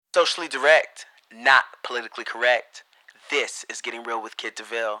Socially direct, not politically correct. This is Getting Real with Kid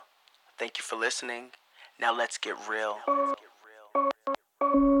DeVille. Thank you for listening. Now let's get real.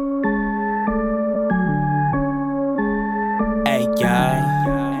 Hey, y'all.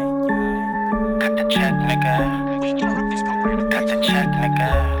 Cut the check, nigga. Cut the check,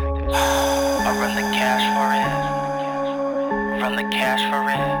 nigga. I run the cash for it. Run the cash for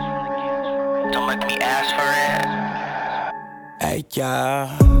it. Don't make me ask for it. Hey,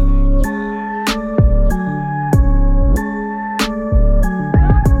 y'all.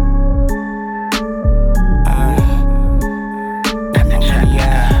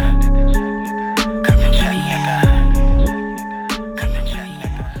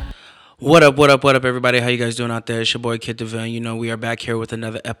 What up, everybody? How you guys doing out there? It's your boy, Kid DeVille. You know, we are back here with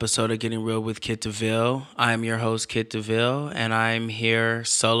another episode of Getting Real with Kid DeVille. I'm your host, Kid DeVille, and I'm here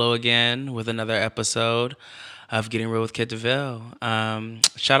solo again with another episode of Getting Real with Kid DeVille.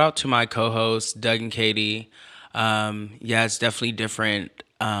 Shout out to my co-hosts, Doug and Katie. Yeah, it's definitely different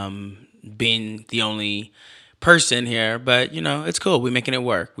being the only person here, but, you know, it's cool. We're making it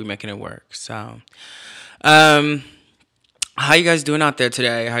work. So, how you guys doing out there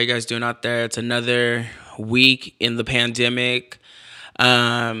today? It's another week in the pandemic.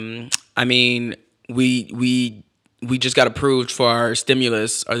 I mean, we just got approved for our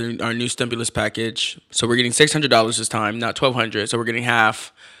stimulus, our new stimulus package. So we're getting $600 this time, not $1,200. So we're getting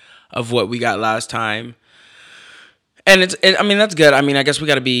half of what we got last time. And I mean, that's good. I mean, I guess we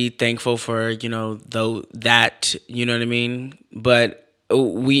got to be thankful for, you know, that, you know what I mean? But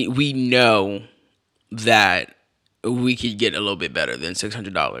we know that we could get a little bit better than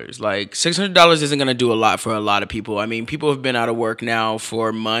 $600. Like, $600 isn't going to do a lot for a lot of people. I mean, people have been out of work now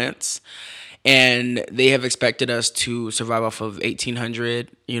for months, and they have expected us to survive off of $1,800,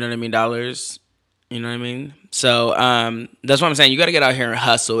 you know what I mean, dollars. You know what I mean? So that's what I'm saying. You got to get out here and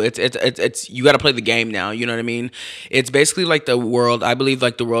hustle. It's you got to play the game now. You know what I mean? It's basically like the world. I believe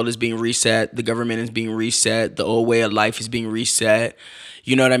like the world is being reset. The government is being reset. The old way of life is being reset.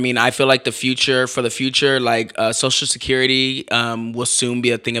 You know what I mean? I feel like the future, like Social Security will soon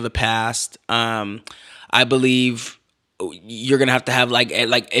be a thing of the past. I believe you're going to have like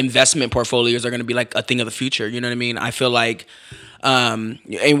investment portfolios are going to be like a thing of the future. You know what I mean? I feel like, and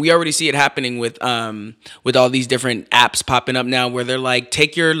we already see it happening with all these different apps popping up now where they're like,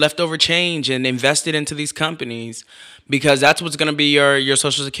 take your leftover change and invest it into these companies, because that's what's going to be your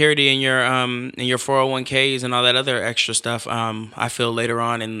Social Security and your 401ks and all that other extra stuff. I feel later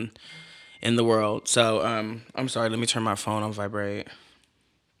on in the world. So I'm sorry, let me turn my phone on vibrate.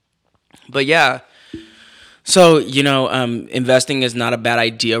 But yeah. So, you know, investing is not a bad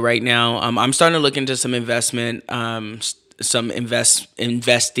idea right now. I'm starting to look into some investment,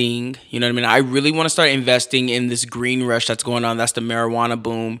 investing, you know what I mean? I really want to start investing in this green rush that's going on. That's the marijuana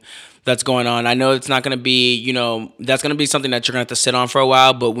boom that's going on. I know it's not going to be, you know, that's going to be something that you're going to have to sit on for a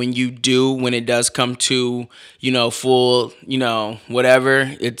while. But when it does come to, you know, full, you know,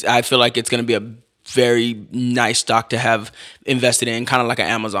 whatever, I feel like it's going to be a very nice stock to have invested in, kind of like an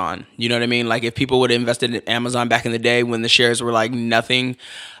Amazon. You know what I mean? Like if people would have invested in Amazon back in the day when the shares were like nothing,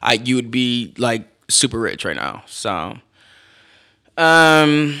 you would be like super rich right now. So,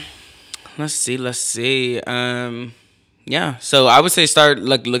 let's see. Yeah. So I would say start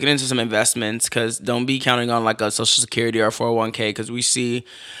like looking into some investments, because don't be counting on like a Social Security or a 401k, because we see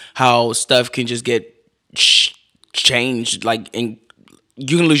how stuff can just get changed. Like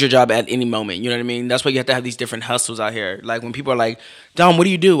you can lose your job at any moment. You know what I mean? That's why you have to have these different hustles out here. Like when people are like, Dom, what do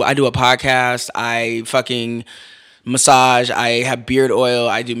you do? I do a podcast. I fucking massage. I have beard oil.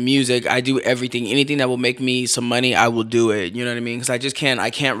 I do music. I do everything. Anything that will make me some money, I will do it. You know what I mean? Because I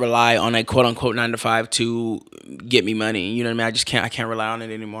can't rely on a quote unquote 9 to 5 to get me money. You know what I mean? I can't rely on it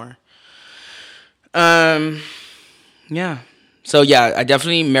anymore. Yeah. So yeah,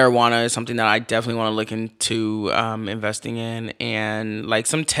 marijuana is something that I definitely want to look into investing in, and like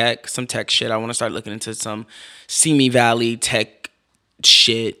some tech shit. I want to start looking into some Simi Valley tech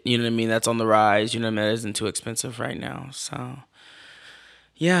shit. You know what I mean? That's on the rise. You know what I mean? That isn't too expensive right now. So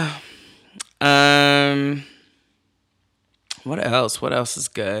yeah. What else? What else is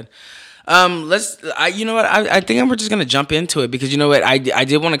good? You know what? I think we're just gonna jump into it, because you know what? I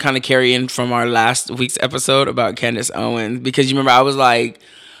did want to kind of carry in from our last week's episode about Candace Owens, because you remember I was like,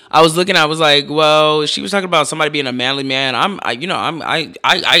 well, she was talking about somebody being a manly man. I'm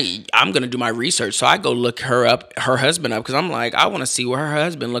gonna do my research, so I go look her husband up, because I'm like, I want to see what her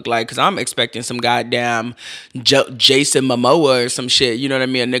husband looked like, because I'm expecting some goddamn Jason Momoa or some shit. You know what I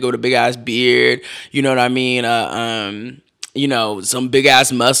mean? A nigga with a big ass beard. You know what I mean? some big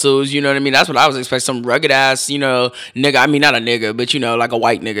ass muscles, you know what I mean? That's what I was expecting. Some rugged ass, nigga. I mean, not a nigga, but like a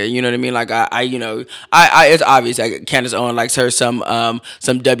white nigga, you know what I mean? Like I it's obvious that Candace Owens likes her some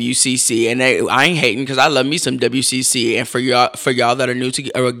WCC, and I ain't hating because I love me some WCC. And for y'all that are new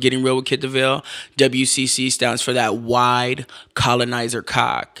to Getting Real with Kid DeVille, WCC stands for that wide colonizer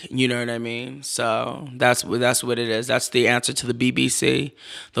cock. You know what I mean? So that's what it is. That's the answer to the BBC.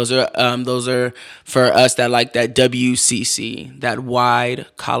 Those are for us that like that WCC. That wide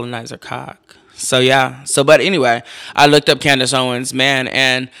colonizer cock. So yeah. But anyway, I looked up Candace Owens, man,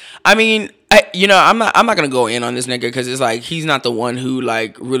 and I mean, I'm not gonna go in on this nigga because it's like he's not the one who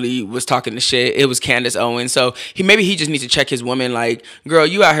like really was talking the shit. It was Candace Owens. So he just needs to check his woman. Like, girl,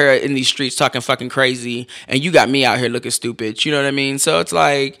 you out here in these streets talking fucking crazy, and you got me out here looking stupid. You know what I mean? So it's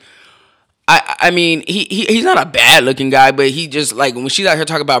like, I mean, he's not a bad looking guy, but he just like when she's out here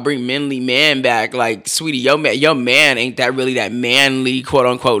talking about bring manly man back, like, sweetie, your man ain't that really that manly quote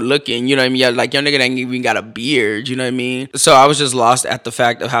unquote looking, you know what I mean? Yeah, like your nigga ain't even got a beard, you know what I mean? So I was just lost at the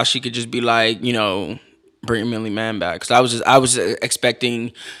fact of how she could just be like, bring manly man back, because I was just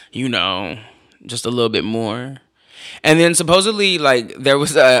expecting, just a little bit more. And then supposedly, like, there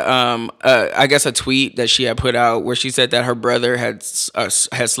was I guess a tweet that she had put out where she said that her brother had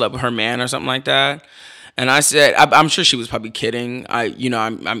slept with her man or something like that. And I said, I'm sure she was probably kidding.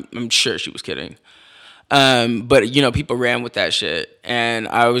 I'm sure she was kidding. But people ran with that shit, and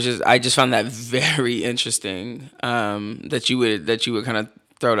I just found that very interesting. That you would kind of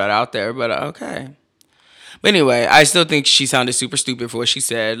throw that out there, but okay. But anyway, I still think she sounded super stupid for what she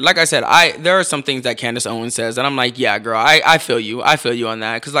said. Like I said, there are some things that Candace Owens says, and I'm like, yeah, girl, I feel you. I feel you on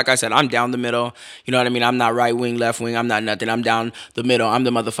that. Because like I said, I'm down the middle. You know what I mean? I'm not right wing, left wing. I'm not nothing. I'm down the middle. I'm the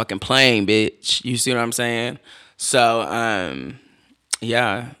motherfucking plane, bitch. You see what I'm saying? So,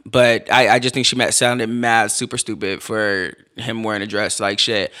 yeah. But I just think she sounded mad super stupid for him wearing a dress. Like,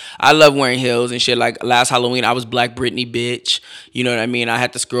 shit, I love wearing heels and shit. Like, last Halloween I was Black Britney, bitch. You know what I mean? I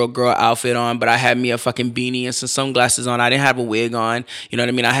had this girl outfit on, but I had me a fucking beanie and some sunglasses on. I didn't have a wig on. You know what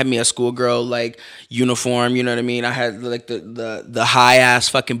I mean? I had me a schoolgirl like uniform. You know what I mean? I had like the high ass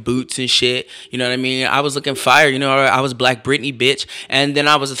fucking boots and shit. You know what I mean? I was looking fire. I was Black Britney, bitch. And then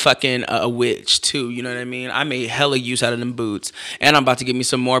I was a fucking a witch too. You know what I mean? I made hella use out of them boots, and I'm about to get me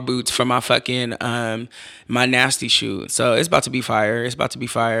some more boots for my fucking my nasty shoot. So it's about to be fire. It's about to be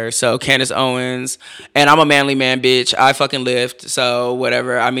fire. So Candace Owens, and I'm a manly man, bitch. I fucking lift. So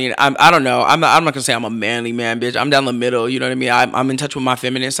whatever. I mean, I don't know. I'm not gonna say I'm a manly man, bitch. I'm down the middle. You know what I mean? I'm in touch with my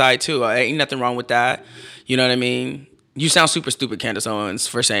feminine side too. Ain't nothing wrong with that. You know what I mean? You sound super stupid, Candace Owens,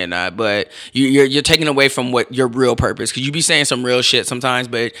 for saying that, but you're taking away from what your real purpose, because you be saying some real shit sometimes,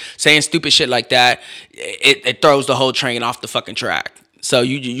 but saying stupid shit like that, it throws the whole train off the fucking track. So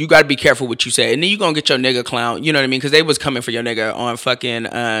you got to be careful what you say, and then you gonna get your nigga clown. You know what I mean? Because they was coming for your nigga on fucking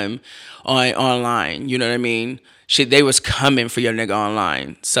online. You know what I mean? Shit, they was coming for your nigga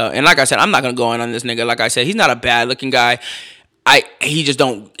online. So, and like I said, I'm not gonna go in on this nigga. Like I said, he's not a bad looking guy. He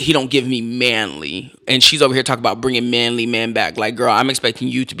don't give me manly, and she's over here talking about bringing manly man back. Like, girl, I'm expecting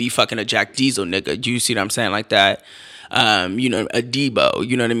you to be fucking a Jack Diesel nigga. Do you see what I'm saying? Like that. A Debo.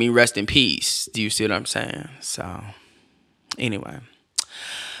 You know what I mean? Rest in peace. Do you see what I'm saying? So, anyway.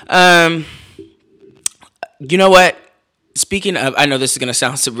 You know what? Speaking of, I know this is gonna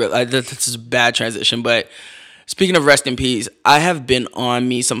sound surreal. This is a bad transition, but speaking of rest in peace, I have been on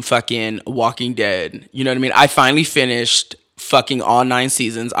me some fucking Walking Dead. You know what I mean? I finally finished fucking all 9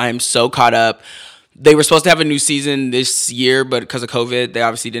 seasons. I am so caught up. They were supposed to have a new season this year, but because of COVID, they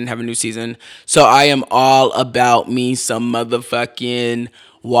obviously didn't have a new season. So I am all about me some motherfucking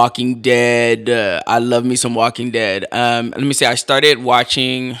Walking Dead. I love me some Walking Dead. Let me see. I started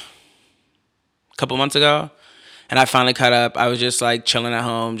watching a couple months ago, and I finally caught up. I was just like chilling at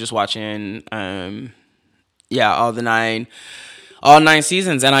home, just watching, all 9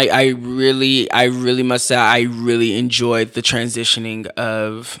 seasons, and I really must say I really enjoyed the transitioning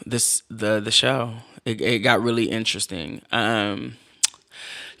of the show. It got really interesting.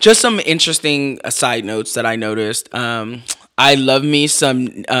 Just some interesting side notes that I noticed. I love me some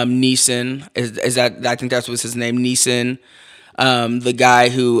Neeson. Is that, I think that's what's his name, Neeson. The guy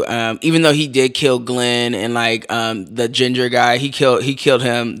who, even though he did kill Glenn and like the ginger guy, he killed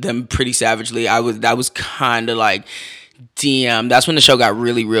them pretty savagely. That was kind of like, damn, that's when the show got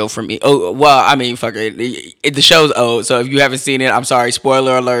really real for me. Oh, well, I mean, fuck it. The show's old, so if you haven't seen it, I'm sorry.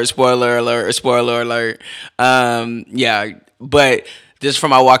 Spoiler alert. Yeah, but just for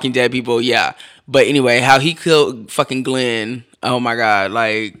my Walking Dead people, yeah. But anyway, how he killed fucking Glenn, oh my God,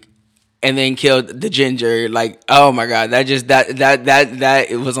 like, and then killed the ginger. Like, oh my god, that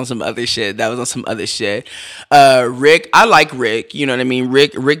it was on some other shit. That was on some other shit. Rick, I like Rick. You know what I mean.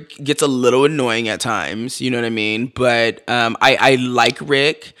 Rick gets a little annoying at times. You know what I mean. But I like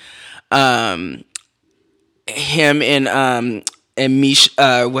Rick. Him and Mish,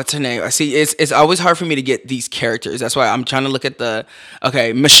 what's her name? I see. It's always hard for me to get these characters. That's why I'm trying to look at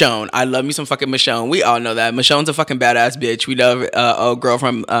Michonne. I love me some fucking Michonne. We all know that Michonne's a fucking badass bitch. We love a girl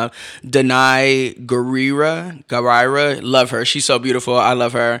from Danai Gurira. Love her. She's so beautiful. I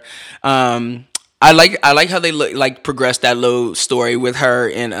love her. I like how they progressed that little story with her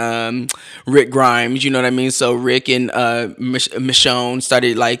and Rick Grimes, you know what I mean? So Rick and Michonne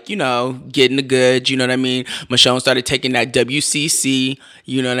started getting the goods, you know what I mean? Michonne started taking that WCC,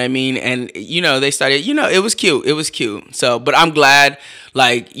 you know what I mean? And they started, it was cute. It was cute. So, but I'm glad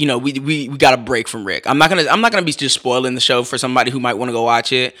we got a break from Rick. I'm not gonna be just spoiling the show for somebody who might want to go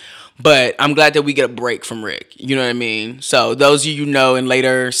watch it. But I'm glad that we get a break from Rick. You know what I mean? So those of you in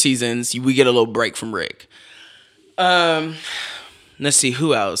later seasons, we get a little break from Rick. Let's see,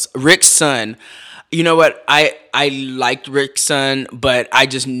 who else? Rick's son. You know what? I liked Rick's son, but I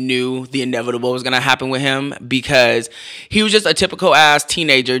just knew the inevitable was going to happen with him because he was just a typical ass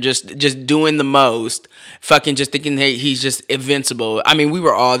teenager, just doing the most, fucking just thinking, hey, he's just invincible. I mean, we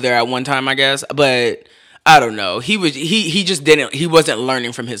were all there at one time, I guess, but I don't know. He wasn't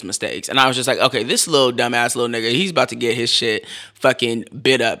learning from his mistakes. And I was just like, okay, this little dumbass little nigga, he's about to get his shit fucking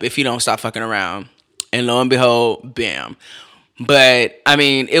bit up if he don't stop fucking around. And lo and behold, bam. But I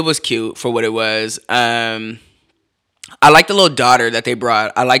mean, it was cute for what it was. I like the little daughter that they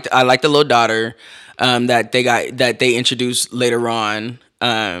brought. I like the little daughter that they introduced later on.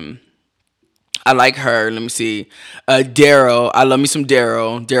 I like her. Let me see. Daryl. I love me some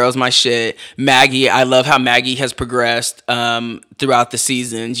Daryl. Daryl's my shit. Maggie. I love how Maggie has progressed throughout the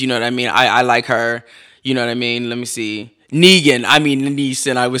seasons. You know what I mean? I like her. You know what I mean? Let me see. Negan. I mean,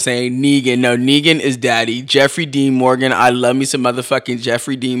 Neeson. I was saying Negan. No, Negan is daddy. Jeffrey Dean Morgan. I love me some motherfucking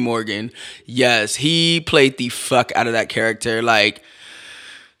Jeffrey Dean Morgan. Yes, he played the fuck out of that character. Like,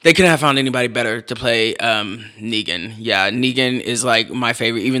 they couldn't have found anybody better to play Negan. Yeah, Negan is like my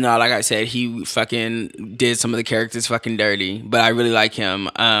favorite, even though, like I said, he fucking did some of the characters fucking dirty. But I really like him.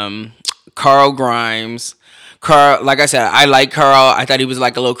 Carl Grimes. Carl, like I said, I like Carl. I thought he was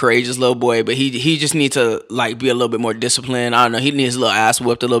like a little courageous little boy, but he just needs to like be a little bit more disciplined. I don't know. He needs his little ass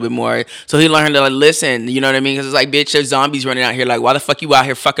whooped a little bit more. So he learned to like listen. You know what I mean? Because it's like, bitch, there's zombies running out here. Like, why the fuck you out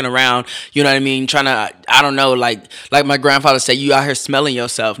here fucking around? You know what I mean? Trying to, I don't know. Like my grandfather said, you out here smelling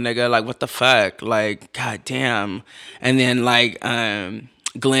yourself, nigga. Like, what the fuck? Like, goddamn. And then like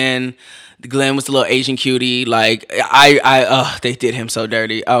Glenn was the little Asian cutie. Like they did him so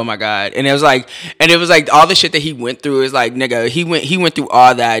dirty. Oh my god. And it was like all the shit that he went through is like, nigga, he went through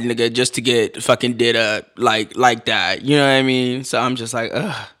all that, nigga, just to get fucking did up like that. You know what I mean? So I'm just like,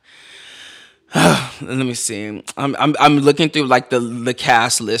 ugh. Let me see. I'm looking through like the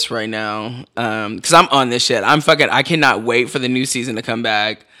cast list right now. Cause I'm on this shit. I cannot wait for the new season to come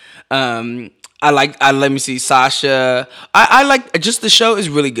back. Let me see, Sasha. I like, just the show is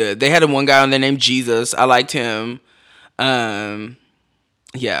really good. They had one guy on there named Jesus. I liked him.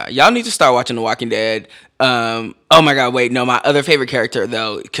 Yeah, y'all need to start watching The Walking Dead. Oh my god, wait, no, my other favorite character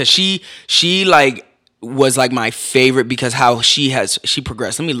though, cause she like was like my favorite because how she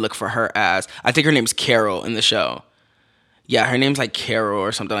progressed. Let me look for her as. I think her name's Carol in the show. Yeah, her name's like Carol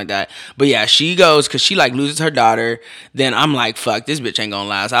or something like that. But yeah, she goes, because she like loses her daughter. Then I'm like, fuck, this bitch ain't gonna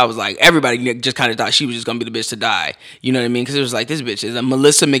last. I was like, everybody just kind of thought she was just gonna be the bitch to die. You know what I mean? Because it was like, this bitch is a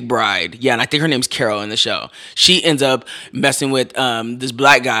Melissa McBride. Yeah, and I think her name's Carol in the show. She ends up messing with this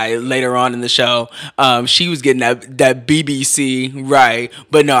black guy later on in the show. She was getting that BBC, right?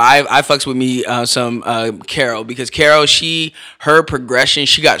 But no, I fucks with me some Carol, because Carol, her progression,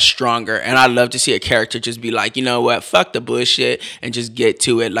 she got stronger. And I love to see a character just be like, you know what, fuck the bullshit and just get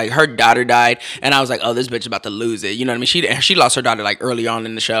to it. Like, her daughter died and I was like, oh, this bitch is about to lose it. You know what I mean? She lost her daughter like early on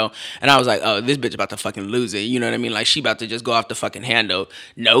in the show, and I was like, oh, this bitch about to fucking lose it. You know what I mean? Like, she about to just go off the fucking handle.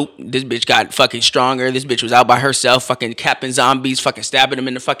 Nope, this bitch got fucking stronger. This bitch was out by herself, fucking capping zombies, fucking stabbing them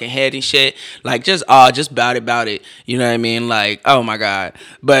in the fucking head and shit. Like, just about it. You know what I mean? Like, oh my god.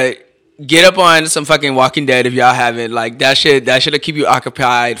 But get up on some fucking Walking Dead if y'all haven't. Like, that should keep you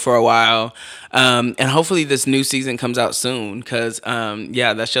occupied for a while. And hopefully this new season comes out soon, because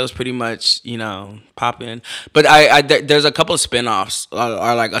that show's pretty much, popping. But there's a couple of spinoffs,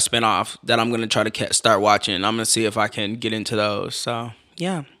 or like a spinoff that I'm gonna try to start watching. I'm gonna see if I can get into those. So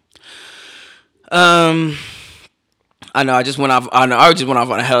yeah. I know. I just went off. I know. I just went off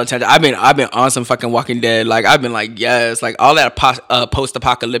on a hell of a tangent. I've been on some fucking Walking Dead. Like I've been like, yes, like all that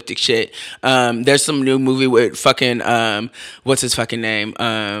post-apocalyptic shit. There's some new movie with fucking what's his fucking name?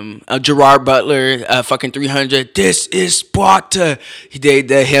 Gerard Butler. Fucking 300. This is Sparta.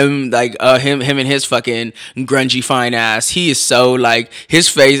 Him and his fucking grungy fine ass. He is so like his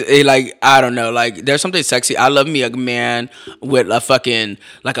face. Like I don't know. Like there's something sexy. I love me a man with a fucking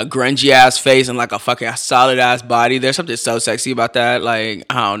like a grungy ass face and like a fucking solid ass body. There's something so sexy about that. Like,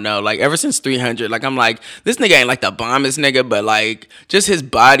 I don't know. Like, ever since 300, like, I'm like, this nigga ain't like the bombest nigga, but like, just his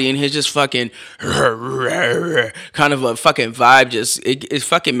body and his just fucking kind of a fucking vibe just, it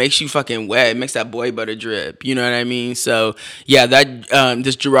fucking makes you fucking wet. It makes that boy butter drip. You know what I mean? So, yeah, that,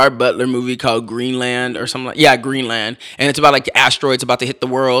 this Gerard Butler movie called Greenland or something like, yeah, Greenland. And it's about like the asteroids about to hit the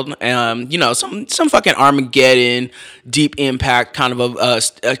world. You know, some fucking Armageddon, Deep Impact kind of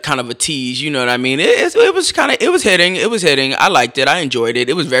a tease. You know what I mean? It was hitting. I liked it. I enjoyed it.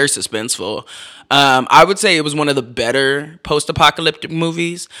 It was very suspenseful. I would say it was one of the better post-apocalyptic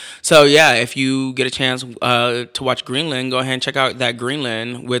movies. So yeah, if you get a chance to watch Greenland, go ahead and check out that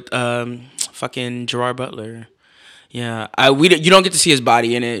Greenland with fucking Gerard Butler. Yeah, you don't get to see his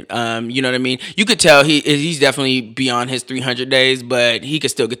body in it. You know what I mean? You could tell he's definitely beyond his 300 days, but he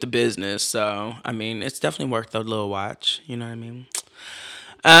could still get the business. So I mean, it's definitely worth a little watch. You know what I mean?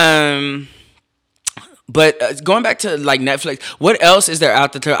 But going back to like Netflix, what else is there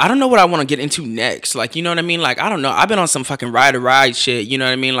out there? I don't know what I want to get into next. Like, you know what I mean? Like, I don't know. I've been on some fucking ride shit. You know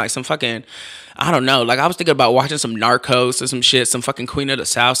what I mean? Like some fucking, I don't know. Like I was thinking about watching some Narcos or some shit, some fucking Queen of the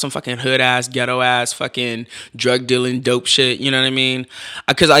South, some fucking hood ass, ghetto ass, fucking drug dealing, dope shit. You know what I mean?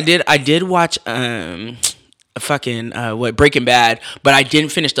 Because I did watch fucking Breaking Bad, but I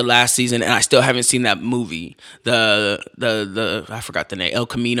didn't finish the last season and I still haven't seen that movie, the I forgot the name, El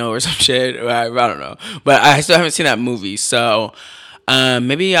Camino or some shit. I don't know, but I still haven't seen that movie. So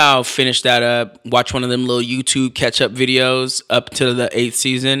maybe I'll finish that up, watch one of them little YouTube catch up videos up to the 8th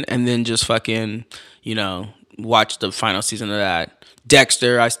season, and then just fucking, you know, watch the final season of that.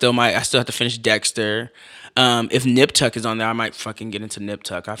 Dexter, I still have to finish Dexter. If Nip Tuck is on there, I might fucking get into Nip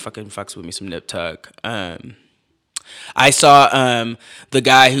Tuck. I fucking fucks with me some Nip Tuck. I saw the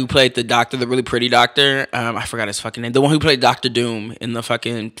guy who played the doctor, the really pretty doctor. I forgot his fucking name. The one who played Dr. Doom in the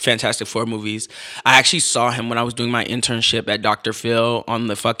fucking Fantastic Four movies. I actually saw him when I was doing my internship at Dr. Phil on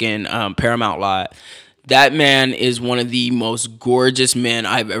the fucking Paramount lot. That man is one of the most gorgeous men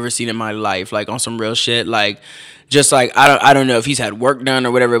I've ever seen in my life. Like on some real shit. Like just like I don't know if he's had work done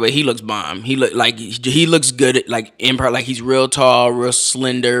or whatever, but he looks bomb. He looks good. Like in part, like he's real tall, real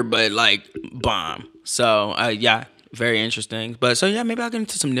slender, but like bomb. So yeah. Very interesting. But so yeah, maybe I'll get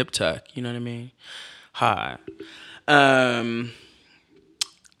into some Nip Tuck. You know what I mean? Hi.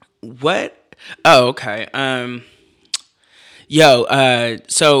 What? Oh, okay.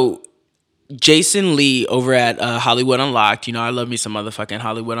 So Jason Lee over at Hollywood Unlocked. You know, I love me some motherfucking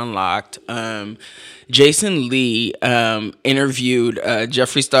Hollywood Unlocked. Jason Lee interviewed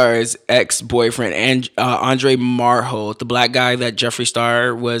Jeffree Star's ex-boyfriend and Andre Marhold, the black guy that Jeffree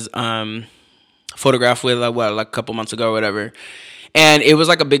Star was photographed with like a couple months ago or whatever. And it was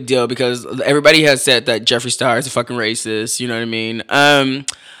like a big deal because everybody has said that Jeffree Star is a fucking racist. You know what I mean?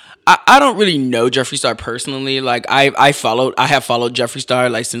 I don't really know Jeffree Star personally. Like I have followed Jeffree Star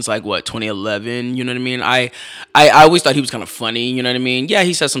like since like 2011. You know what I mean? I always thought he was kind of funny. You know what I mean? Yeah,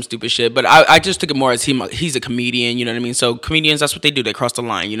 he says some stupid shit, but I just took it more as he's a comedian. You know what I mean? So comedians, that's what they do. They cross the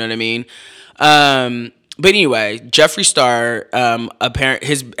line. You know what I mean? But anyway, Jeffree Star,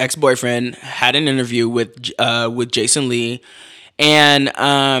 his ex-boyfriend had an interview with Jason Lee, and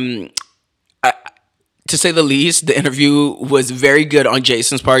to say the least, the interview was very good on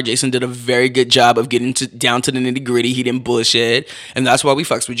Jason's part. Jason did a very good job of getting down to the nitty-gritty. He didn't bullshit, and that's why we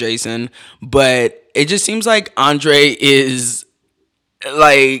fucks with Jason. But it just seems like Andre is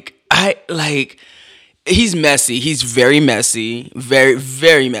he's messy. He's very messy. Very,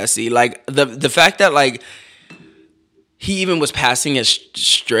 very messy. Like, the fact that, like, he even was passing it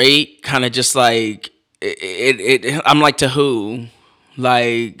straight, kind of just, like, I'm like, to who?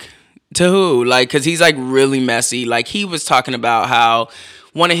 Like, to who? Like, because he's, like, really messy. Like, he was talking about how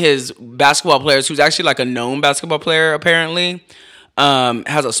one of his basketball players, who's actually, like, a known basketball player, apparently,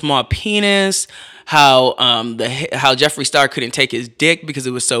 has a small penis, how how Jeffree Star couldn't take his dick because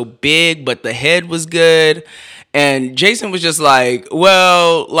it was so big, but the head was good. And Jason was just like,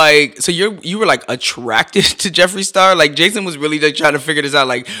 well, like, so you were like attracted to Jeffree Star? Like, Jason was really like trying to figure this out.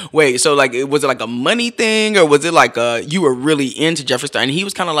 Like, wait, so like, was it like a money thing, or was it like you were really into Jeffree Star? And he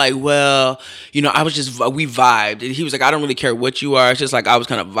was kind of like, well, you know, we vibed. And he was like, I don't really care what you are. It's just like I was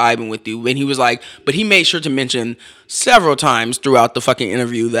kind of vibing with you. And he was like, but he made sure to mention several times throughout the fucking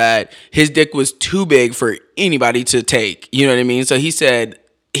interview that his dick was too big for anybody to take. You know what I mean? So he said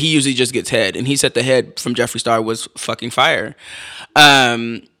he usually just gets head, and he said the head from Jeffree Star was fucking fire.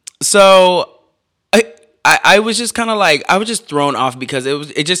 So I was just kind of like, I was just thrown off because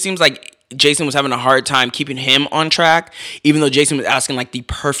it just seems like Jason was having a hard time keeping him on track, even though Jason was asking like the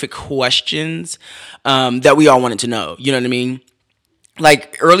perfect questions that we all wanted to know. You know what I mean?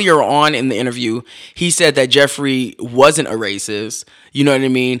 Like earlier on in the interview, he said that Jeffree wasn't a racist, you know what I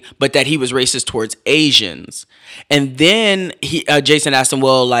mean, but that he was racist towards Asians. And then Jason asked him,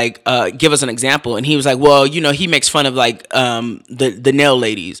 well, like, give us an example. And he was like, well, you know, he makes fun of like the nail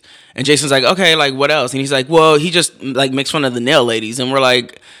ladies. And Jason's like, okay, like what else? And he's like, well, he just like makes fun of the nail ladies. And we're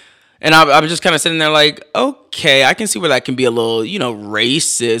like, and I was just kind of sitting there like, okay, I can see where that can be a little, you know,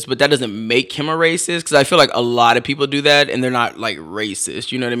 racist, but that doesn't make him a racist, because I feel like a lot of people do that and they're not like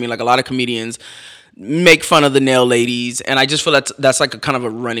racist. You know what I mean? Like a lot of comedians make fun of the nail ladies, and I just feel that's like a kind of a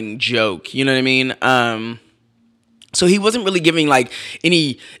running joke. You know what I mean? So he wasn't really giving like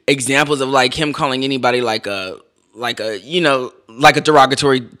any examples of like him calling anybody like a you know, like a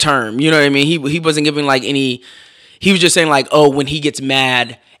derogatory term. You know what I mean? He wasn't giving like any. He was just saying like, oh, when he gets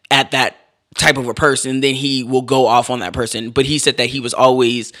mad at that type of a person, then he will go off on that person. But he said that he was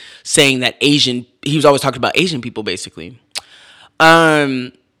always saying that he was always talking about Asian people, basically.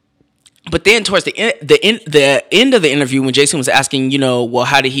 But then towards the end of the interview, when Jason was asking, you know, well,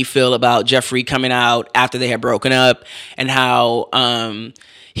 how did he feel about Jeffree coming out after they had broken up, and how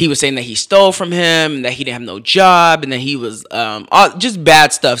he was saying that he stole from him, and that he didn't have no job, and that he was just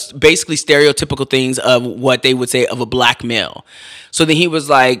bad stuff, basically stereotypical things of what they would say of a black male. So then he was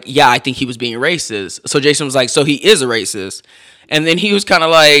like, yeah, I think he was being racist. So Jason was like, so he is a racist. And then he was kind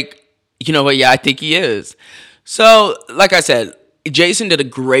of like, you know what, yeah, I think he is. So like I said, Jason did a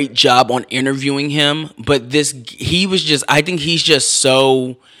great job on interviewing him, but I think he's just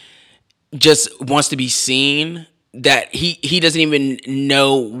wants to be seen, that he doesn't even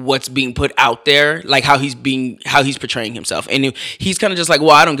know what's being put out there, like how he's portraying himself. And he's kind of just like,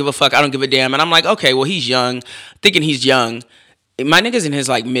 well, I don't give a fuck, I don't give a damn. And I'm like, okay, well, he's young, thinking he's young. My nigga's in his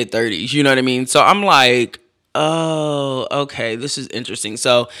like mid-30s, you know what I mean? So I'm like, oh, okay, this is interesting.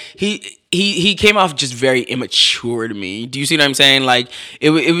 So he came off just very immature to me. Do you see what I'm saying? Like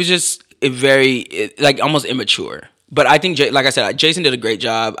it was just like almost immature. But I think, like I said, Jason did a great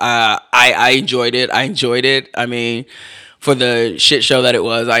job. I enjoyed it. I mean, for the shit show that it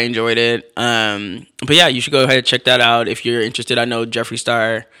was, I enjoyed it. But yeah, you should go ahead and check that out if you're interested. I know Jeffree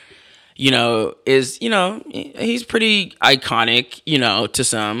Star, you know, he's pretty iconic, you know, to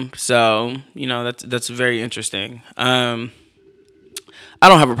some. So, you know, that's very interesting. I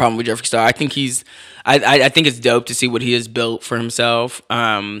don't have a problem with Jeffree Star. I think I think it's dope to see what he has built for himself.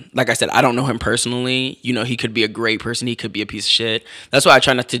 Like I said, I don't know him personally. You know, he could be a great person. He could be a piece of shit. That's why I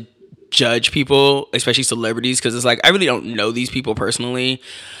try not to judge people, especially celebrities, because it's like I really don't know these people personally.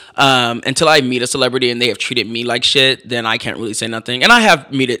 Until I meet a celebrity and they have treated me like shit, then I can't really say nothing. And I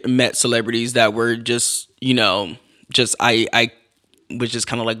have met celebrities that were just, you know, I was just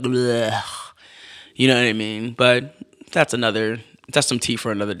kind of like, bleh, you know what I mean? But that's some tea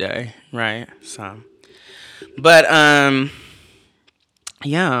for another day, right? So, but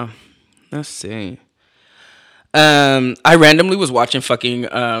yeah, let's see. I randomly was watching fucking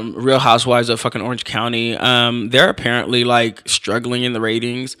Real Housewives of fucking Orange County. They're apparently like struggling in the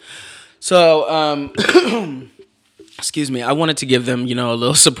ratings. So, excuse me, I wanted to give them, you know, a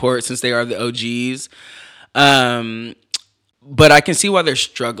little support since they are the OGs. But I can see why they're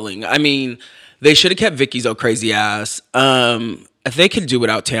struggling. I mean, they should have kept Vicky's old crazy ass. If they could do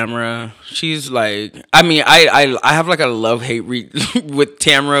without Tamara, she's like, I mean, I have like a love-hate with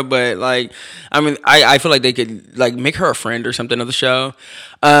Tamara, but like, I mean, I feel like they could like make her a friend or something of the show.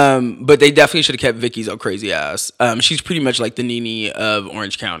 But they definitely should have kept Vicky's old crazy ass. She's pretty much like the Nene of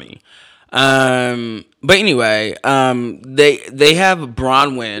Orange County. But anyway, they have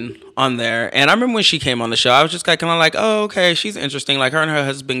Bronwyn on there, and I remember when she came on the show, I was just kind of like, oh, okay, she's interesting. Like her and her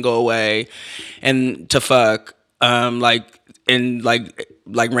husband go away and to fuck, like in like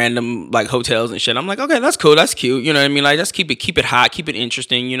random like hotels and shit. I'm like, okay, that's cool, that's cute, you know what I mean? Like, just keep it hot, keep it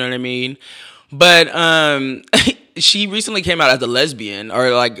interesting, you know what I mean? But she recently came out as a lesbian,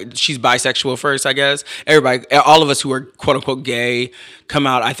 or like she's bisexual first, I guess. Everybody, all of us who are quote unquote gay, come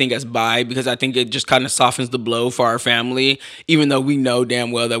out, I think, as bi, because I think it just kind of softens the blow for our family, even though we know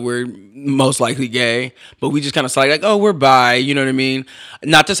damn well that we're most likely gay. But we just kind of like, oh, we're bi, you know what I mean?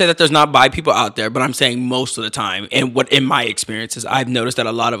 Not to say that there's not bi people out there, but I'm saying most of the time, and what in my experiences, I've noticed that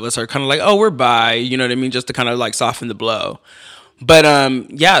a lot of us are kind of like, oh, we're bi, you know what I mean? Just to kind of like soften the blow. But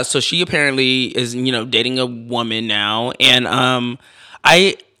yeah, so she apparently is, dating a woman now, and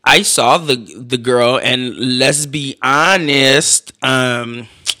I saw the girl, and let's be honest,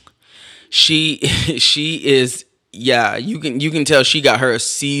 she she is, yeah, you can tell she got her a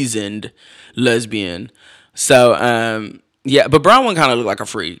seasoned lesbian. So yeah, but Bronwyn kind of looked like a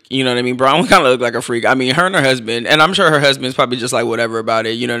freak. You know what I mean? Bronwyn kind of looked like a freak. I mean, her and her husband, and I'm sure her husband's probably just like whatever about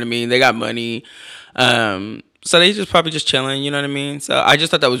it. You know what I mean? They got money. So they just probably just chilling, you know what I mean? So I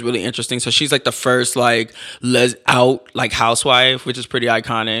just thought that was really interesting. So she's like the first like out like housewife, which is pretty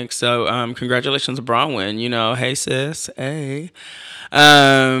iconic. So congratulations to Bronwyn, hey sis, hey.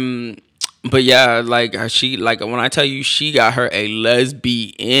 But yeah, like she, like when I tell you she got her a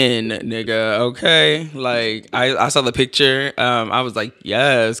lesbian, nigga, okay? Like I saw the picture, I was like,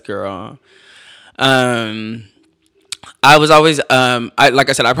 yes, girl. I was always, like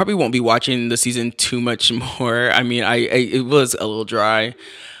I said, I probably won't be watching the season too much more. I mean, it was a little dry.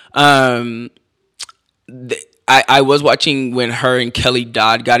 I was watching when her and Kelly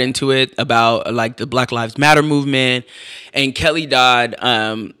Dodd got into it about like the Black Lives Matter movement, and Kelly Dodd,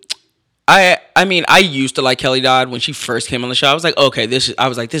 I mean, I used to like Kelly Dodd when she first came on the show. I was like, okay, this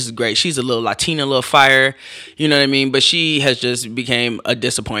is great. She's a little Latina, a little fire, you know what I mean? But she has just became a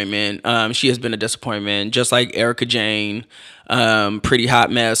disappointment. She has been a disappointment, just like Erica Jane, Pretty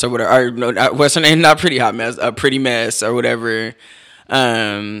Hot Mess or whatever. Or, no, what's her name? Not Pretty Hot Mess, Pretty Mess or whatever.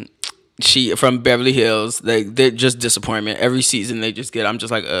 She from Beverly Hills. They're just disappointment. Every season they just get. I'm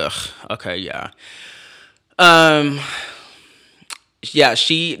just like, ugh. Okay, yeah. Yeah,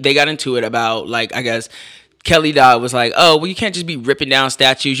 they got into it about, like, I guess Kelly Dodd was like, oh, well, you can't just be ripping down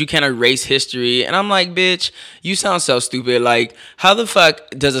statues. You can't erase history. And I'm like, bitch, you sound so stupid. Like, how the fuck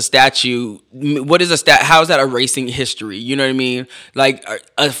does a statue, how is that erasing history? You know what I mean? Like,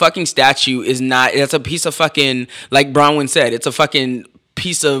 a fucking statue is not, that's a piece of fucking, like Bronwyn said, it's a fucking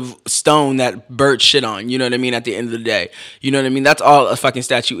piece of stone that birds shit on, you know what I mean, at the end of the day, you know what I mean? That's all a fucking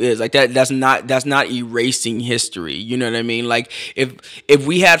statue is. Like that's not erasing history, you know what I mean? Like if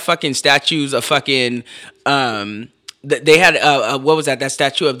we had fucking statues of fucking they had what was that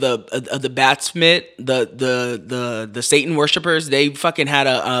statue of the batsmith, the Satan worshippers. They fucking had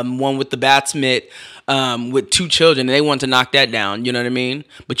a one with the batsmith with two children, and they wanted to knock that down, you know what I mean?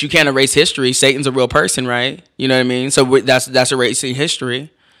 But you can't erase history. Satan's a real person, right? You know what I mean? So that's erasing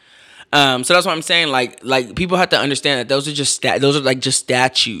history. So that's what I'm saying. Like people have to understand that those are just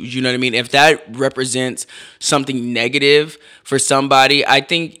statues. You know what I mean? If that represents something negative for somebody, I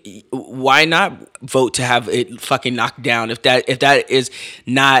think why not vote to have it fucking knocked down? If that is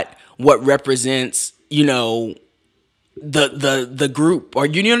not what represents, the group, or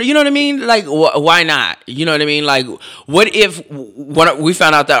you know what I mean? Like why not? You know what I mean? Like what if we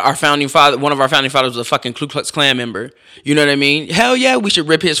found out that one of our founding fathers was a fucking Ku Klux Klan member? You know what I mean? Hell yeah, we should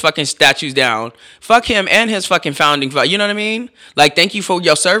rip his fucking statues down. Fuck him and his fucking founding father. You know what I mean? Like thank you for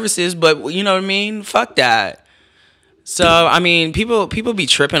your services, but you know what I mean? Fuck that. So, I mean, people be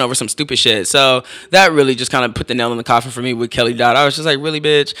tripping over some stupid shit. So, that really just kind of put the nail in the coffin for me with Kelly Dodd. I was just like, really,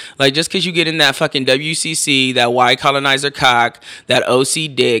 bitch? Like, just because you get in that fucking WCC, that white colonizer cock, that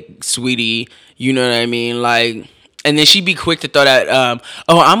OC dick, sweetie, you know what I mean? Like, and then she'd be quick to throw that,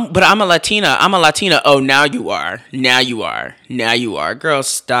 I'm a Latina. I'm a Latina. Oh, now you are. Girl,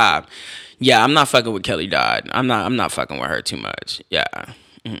 stop. Yeah, I'm not fucking with Kelly Dodd. I'm not fucking with her too much. Yeah.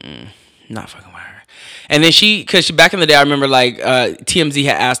 Not fucking with her. And then because back in the day, I remember like TMZ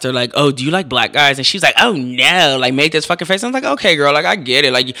had asked her like, "Oh, do you like black guys?" And she's like, "Oh no!" Like made this fucking face. I was like, "Okay, girl, like I get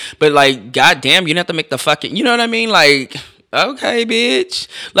it, like, but like, goddamn, you don't have to make the fucking, you know what I mean? Like, okay, bitch,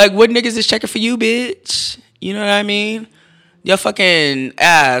 like what niggas is checking for you, bitch? You know what I mean? Your fucking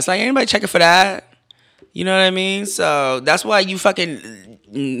ass, like anybody checking for that? You know what I mean? So that's why you fucking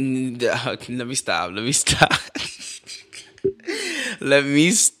let me stop. Let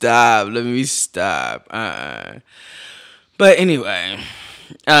me stop. But anyway,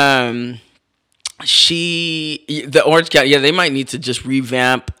 the Orange County, yeah, they might need to just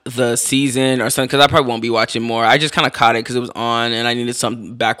revamp the season or something, because I probably won't be watching more. I just kind of caught it because it was on and I needed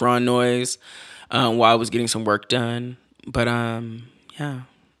some background noise while I was getting some work done. But yeah.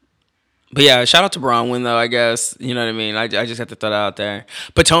 But yeah, shout out to Bronwyn though, I guess. You know what I mean? I just have to throw that out there.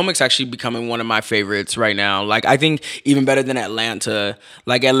 Potomac's actually becoming one of my favorites right now. Like, I think even better than Atlanta.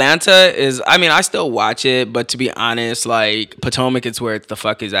 Like, Atlanta is, I mean, I still watch it, but to be honest, like, Potomac is where the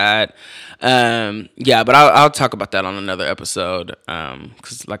fuck is at. Yeah, but I'll talk about that on another episode.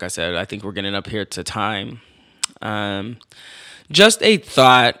 Because like I said, I think we're getting up here to time. Just a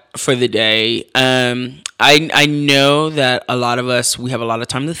thought for the day. I know that a lot of us, we have a lot of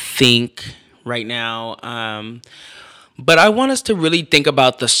time to think right now. But I want us to really think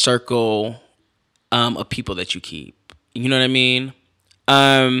about the circle of people that you keep. You know what I mean?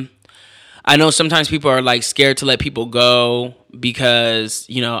 I know sometimes people are like scared to let people go because,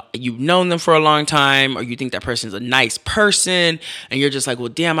 you know, you've known them for a long time, or you think that person's a nice person and you're just like, well,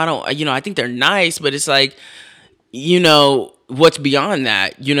 damn, I think they're nice, but it's like, you know, what's beyond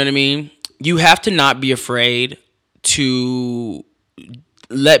that? You know what I mean? You have to not be afraid to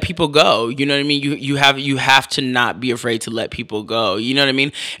let people go. You know what I mean? You have to not be afraid to let people go. You know what I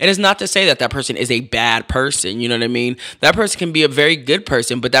mean? And it's not to say that that person is a bad person. You know what I mean? That person can be a very good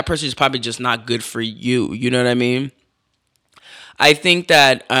person, but that person is probably just not good for you. You know what I mean? I think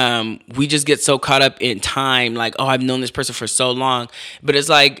that we just get so caught up in time, like, oh, I've known this person for so long. But it's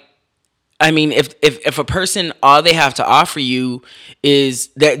like, I mean, if a person, all they have to offer you is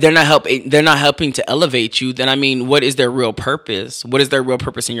that they're not helping to elevate you, then I mean, what is their real purpose? What is their real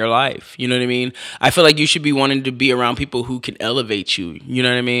purpose in your life? You know what I mean? I feel like you should be wanting to be around people who can elevate you. You know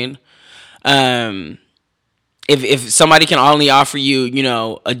what I mean? If somebody can only offer you, you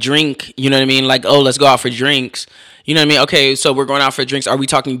know, a drink, you know what I mean? Like, oh, let's go out for drinks. You know what I mean? Okay, so we're going out for drinks. Are we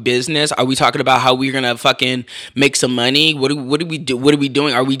talking business? Are we talking about how we're gonna fucking make some money? What do we do? What are we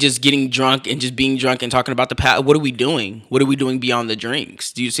doing? Are we just getting drunk and just being drunk and talking about the past? What are we doing? What are we doing beyond the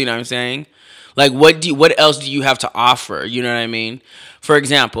drinks? Do you see what I'm saying? Like, what else do you have to offer? You know what I mean? For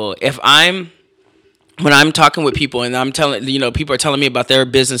example, when I'm talking with people and I'm telling, you know, people are telling me about their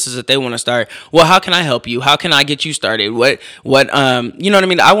businesses that they want to start. Well, how can I help you? How can I get you started? What, you know what I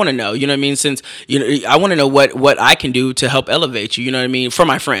mean? I want to know, you know what I mean? Since, you know, I want to know what I can do to help elevate you, you know what I mean? For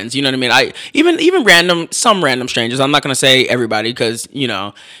my friends, you know what I mean? Even some random strangers, I'm not going to say everybody because, you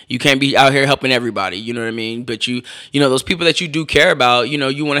know, you can't be out here helping everybody, you know what I mean? But you know, those people that you do care about, you know,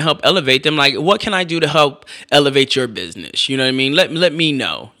 you want to help elevate them. Like, what can I do to help elevate your business? You know what I mean? Let me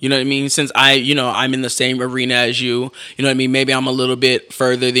know, you know what I mean? Since I'm in the same arena as you, you know what I mean? Maybe I'm a little bit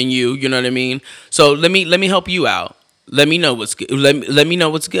further than you, you know what I mean? So let me help you out. Let me know what's good. Let me know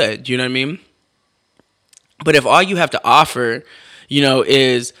what's good, you know what I mean? But if all you have to offer, you know,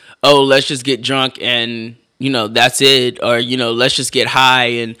 is, oh, let's just get drunk and, you know, that's it, or, you know, let's just get high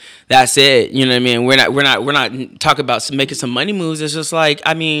and that's it, you know what I mean? We're not talking about making some money moves. It's just like,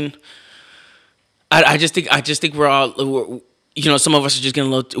 I mean, I just think we're all, you know, some of us are just getting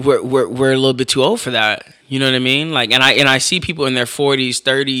a little, we're a little bit too old for that. You know what I mean? Like, and I see people in their 40s,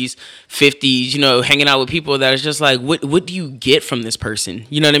 30s, 50s, you know, hanging out with people that is just like, what do you get from this person?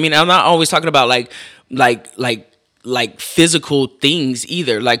 You know what I mean? I'm not always talking about like physical things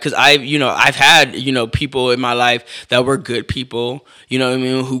either. Like, cause I've had, you know, people in my life that were good people, you know what I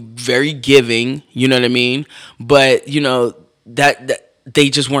mean? Who very giving, you know what I mean? But, you know, that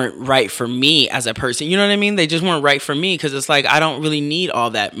they just weren't right for me as a person. You know what I mean? They just weren't right for me because it's like, I don't really need all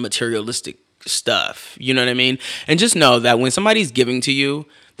that materialistic stuff. You know what I mean? And just know that when somebody's giving to you,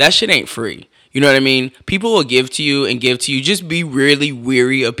 that shit ain't free. You know what I mean? People will give to you and give to you. Just be really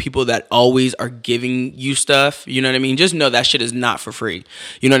weary of people that always are giving you stuff. You know what I mean? Just know that shit is not for free.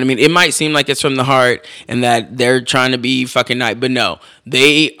 You know what I mean? It might seem like it's from the heart and that they're trying to be fucking nice, but no.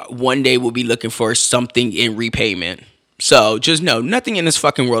 They one day will be looking for something in repayment. So just know, nothing in this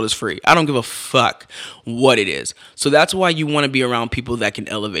fucking world is free. I don't give a fuck what it is. So that's why you want to be around people that can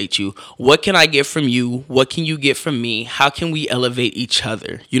elevate you. What can I get from you? What can you get from me? How can we elevate each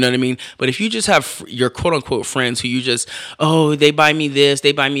other? You know what I mean? But if you just have your quote unquote friends who you just, oh, they buy me this,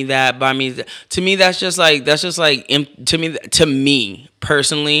 they buy me that, buy me that. To me, to me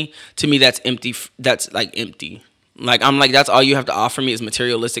personally, that's empty. That's like empty. Like, I'm like, that's all you have to offer me is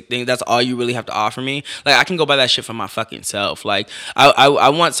materialistic things. That's all you really have to offer me. Like, I can go buy that shit for my fucking self. Like, I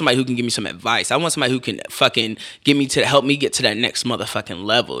want somebody who can give me some advice. I want somebody who can fucking help me get to that next motherfucking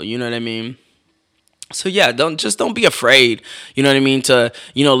level. You know what I mean? So yeah, don't be afraid, you know what I mean, to,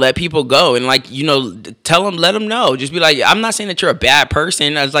 you know, let people go and, like, you know, let them know. Just be like, I'm not saying that you're a bad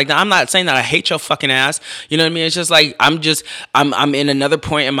person. I was like, I'm not saying that I hate your fucking ass. You know what I mean? It's just like, I'm in another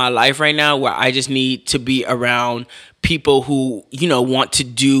point in my life right now where I just need to be around people who, you know, want to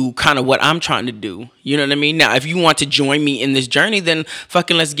do kind of what I'm trying to do. You know what I mean? Now, if you want to join me in this journey, then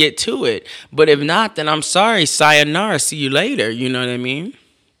fucking let's get to it. But if not, then I'm sorry. Sayonara. See you later. You know what I mean?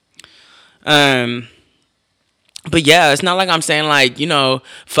 But yeah, it's not like I'm saying like, you know,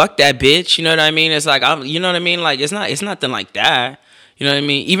 fuck that bitch. You know what I mean? It's like, you know what I mean? Like, it's nothing like that. You know what I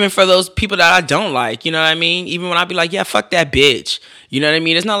mean? Even for those people that I don't like, you know what I mean? Even when I be like, yeah, fuck that bitch. You know what I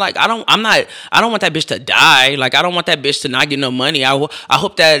mean? It's not like I don't want that bitch to die. Like, I don't want that bitch to not get no money. I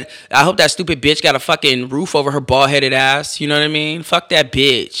hope that stupid bitch got a fucking roof over her bald-headed ass. You know what I mean? Fuck that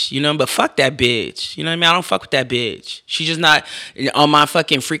bitch. You know, but fuck that bitch. You know what I mean? I don't fuck with that bitch. She's just not on my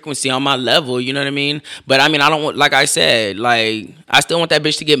fucking frequency, on my level. You know what I mean? But I mean, I don't want, like I said, like, I still want that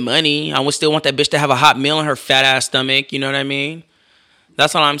bitch to get money. I would still want that bitch to have a hot meal in her fat ass stomach. You know what I mean?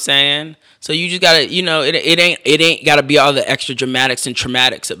 That's all I'm saying. So you just gotta, you know, it ain't gotta be all the extra dramatics and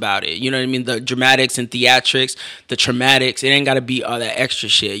traumatics about it. You know what I mean? The dramatics and theatrics, the traumatics. It ain't gotta be all that extra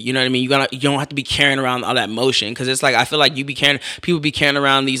shit. You know what I mean? You don't have to be carrying around all that emotion, because it's like, I feel like people be carrying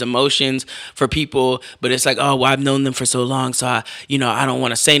around these emotions for people, but it's like, oh, well, I've known them for so long, so I don't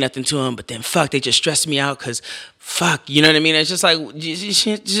want to say nothing to them, but then fuck, they just stress me out because. Fuck, you know what I mean? It's just like,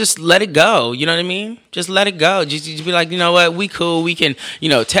 just let it go. You know what I mean? Just let it go. Just be like, you know what? We cool. We can, you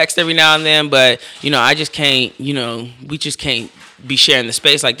know, text every now and then, but, you know, I just can't, you know, we just can't be sharing the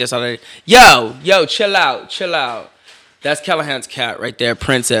space like this all day. Yo, chill out. That's Callahan's cat right there,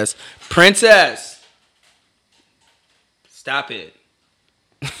 Princess. Stop it.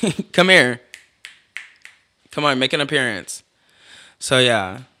 Come here. Come on, make an appearance. So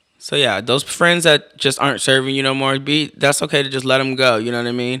yeah, those friends that just aren't serving you no more, that's okay to just let them go. You know what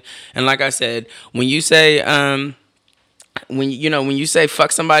I mean? And like I said, when you say when you say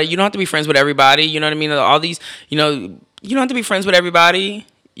fuck somebody, you don't have to be friends with everybody. You know what I mean? All these, you know, you don't have to be friends with everybody.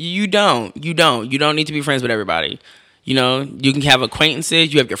 You don't need to be friends with everybody. You know, you can have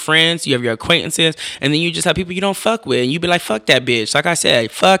acquaintances, you have your friends, you have your acquaintances, and then you just have people you don't fuck with, and you be like, fuck that bitch. Like I said,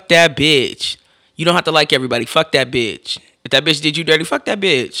 fuck that bitch. You don't have to like everybody. Fuck that bitch. If that bitch did you dirty, fuck that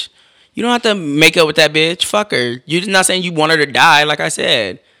bitch. You don't have to make up with that bitch. Fuck her. You're not saying you want her to die, like I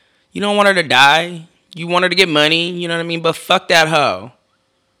said. You don't want her to die. You want her to get money, you know what I mean? But fuck that hoe.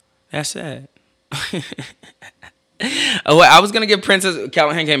 That's it. I was going to get Princess.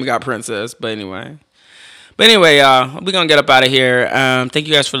 Callahan came and got Princess, but anyway. Y'all, we're going to get up out of here. Thank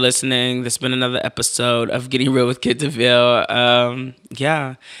you guys for listening. This has been another episode of Getting Real with Kid DeVille.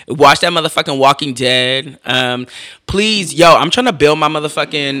 Yeah. Watch that motherfucking Walking Dead. Please, I'm trying to build my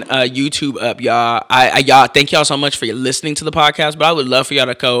motherfucking YouTube up, y'all. Y'all, thank y'all so much for listening to the podcast, but I would love for y'all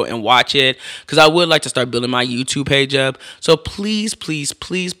to go and watch it, because I would like to start building my YouTube page up. So please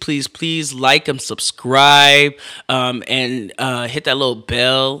like and subscribe, and hit that little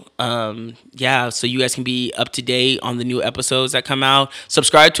bell. So you guys can be up to date on the new episodes that come out.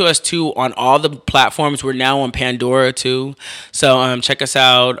 Subscribe to us too on all the platforms. We're now on Pandora too. So check us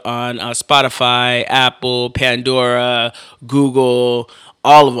out on Spotify, Apple, Pandora, Google,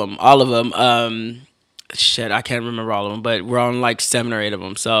 all of them. Shit, I can't remember all of them, but we're on like 7 or 8 of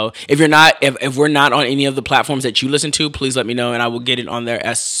them. So if we're not on any of the platforms that you listen to, please let me know and I will get it on there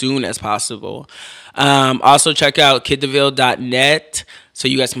as soon as possible. Also check out kiddeville.net. So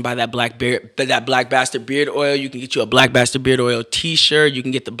you guys can buy that Black Bastard beard oil. You can get you a Black Bastard beard oil t-shirt. You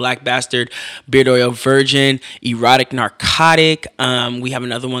can get the Black Bastard beard oil virgin erotic narcotic. We have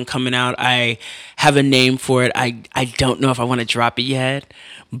another one coming out. I have a name for it. I don't know if I want to drop it yet,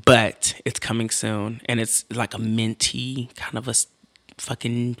 but it's coming soon. And it's like a minty kind of a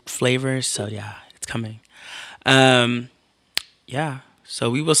fucking flavor. So yeah, it's coming. Yeah. So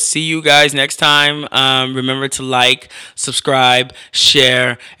we will see you guys next time. Remember to like, subscribe,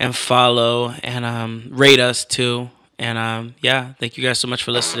 share, and follow, and rate us too. And thank you guys so much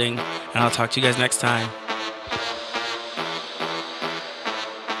for listening. And I'll talk to you guys next time.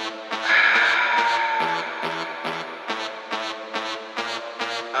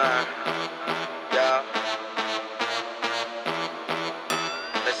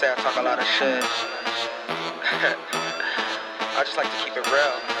 They say I talk a lot of shit. I just like to keep it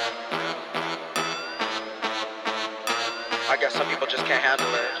real. I guess some people just can't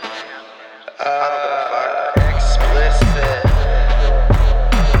handle it. I don't give a fuck. Explicit.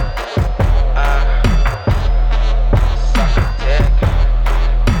 Suck a dick.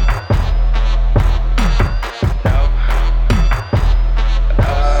 No.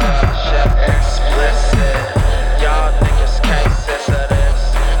 Shit explicit. Y'all niggas can't censor this.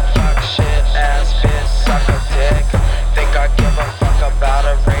 Fuck shit ass bitch. Suck a dick. Think I give a fuck about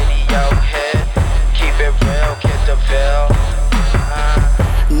a radio hit? Keep it real, Kid DeVille.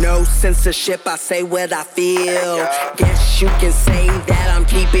 No censorship, I say what I feel. Guess you can say that I'm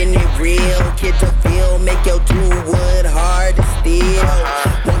keeping it real. Kid DeVille, make your dude wood hard to steal.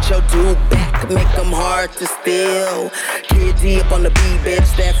 Want your dude back, make them hard to steal. Kid D up on the beat, bitch,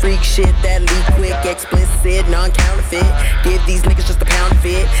 that freak shit, that leak quick, explicit, non-counterfeit. Give these niggas just a pound of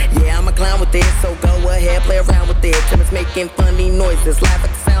it. Yeah, I'm a clown with it, so go ahead, play around with it. Till it's making funny noises, laugh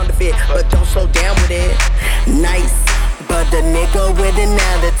at the sound of it, but don't slow down with it. Nice. But the nigga with an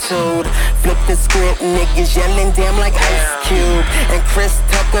attitude. Flip the script, niggas yelling damn like Ice Cube. And Chris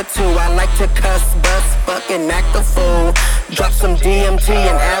Tucker too, I like to cuss, bust, fucking act a fool. Drop some DMT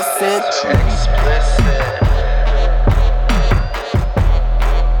and acid. Explicit.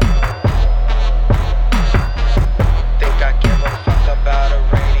 Think I give a fuck about a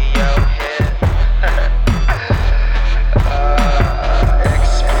radio hit?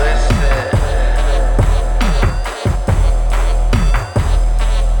 Explicit.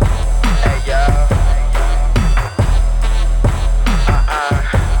 Hey yo.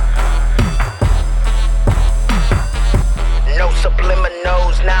 No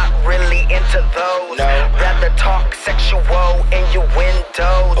subliminals, not really into those. Rather talk sexual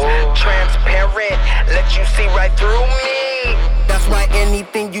innuendos. Transparent, let you see right through me. That's why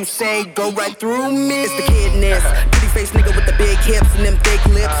anything you say go right through me. It's the kidness, pretty face nigga with the big hips and them thick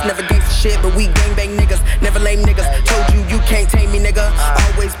lips. Never gangsta shit, but we gangbang niggas. Never lame niggas. Told you you can't tame me, nigga.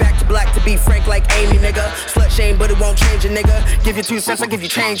 Always back to black to be frank like Amy, nigga. Slut shame, but it won't change a nigga. Give you 2 cents, I give you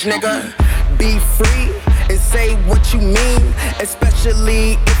change, nigga. Be free and say what you mean,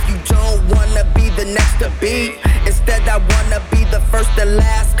 especially if you don't wanna be the next to be. Instead, I wanna be the first and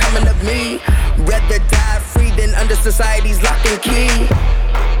last coming of me. Rather die free than under society's lock and key.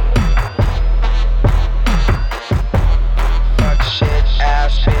 Fuck shit,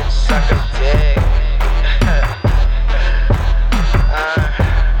 ass bitch, suck a dick.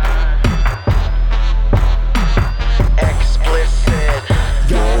 Explicit.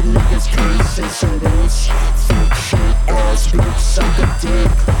 Y'all niggas can't censor this. Fuck shit, ass bitch, suck a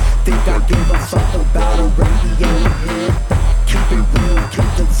dick. Think I give a fuck about a radio hit? Keep it real,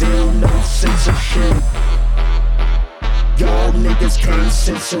 keep the veil, no censorship. Y'all niggas can't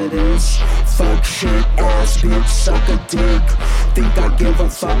censor this. Fuck shit, ass bitch, suck a dick. Think I give a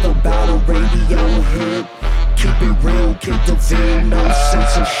fuck about a radio hit? Keep it real, keep the veil, no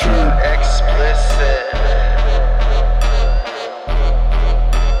censorship. Explicit.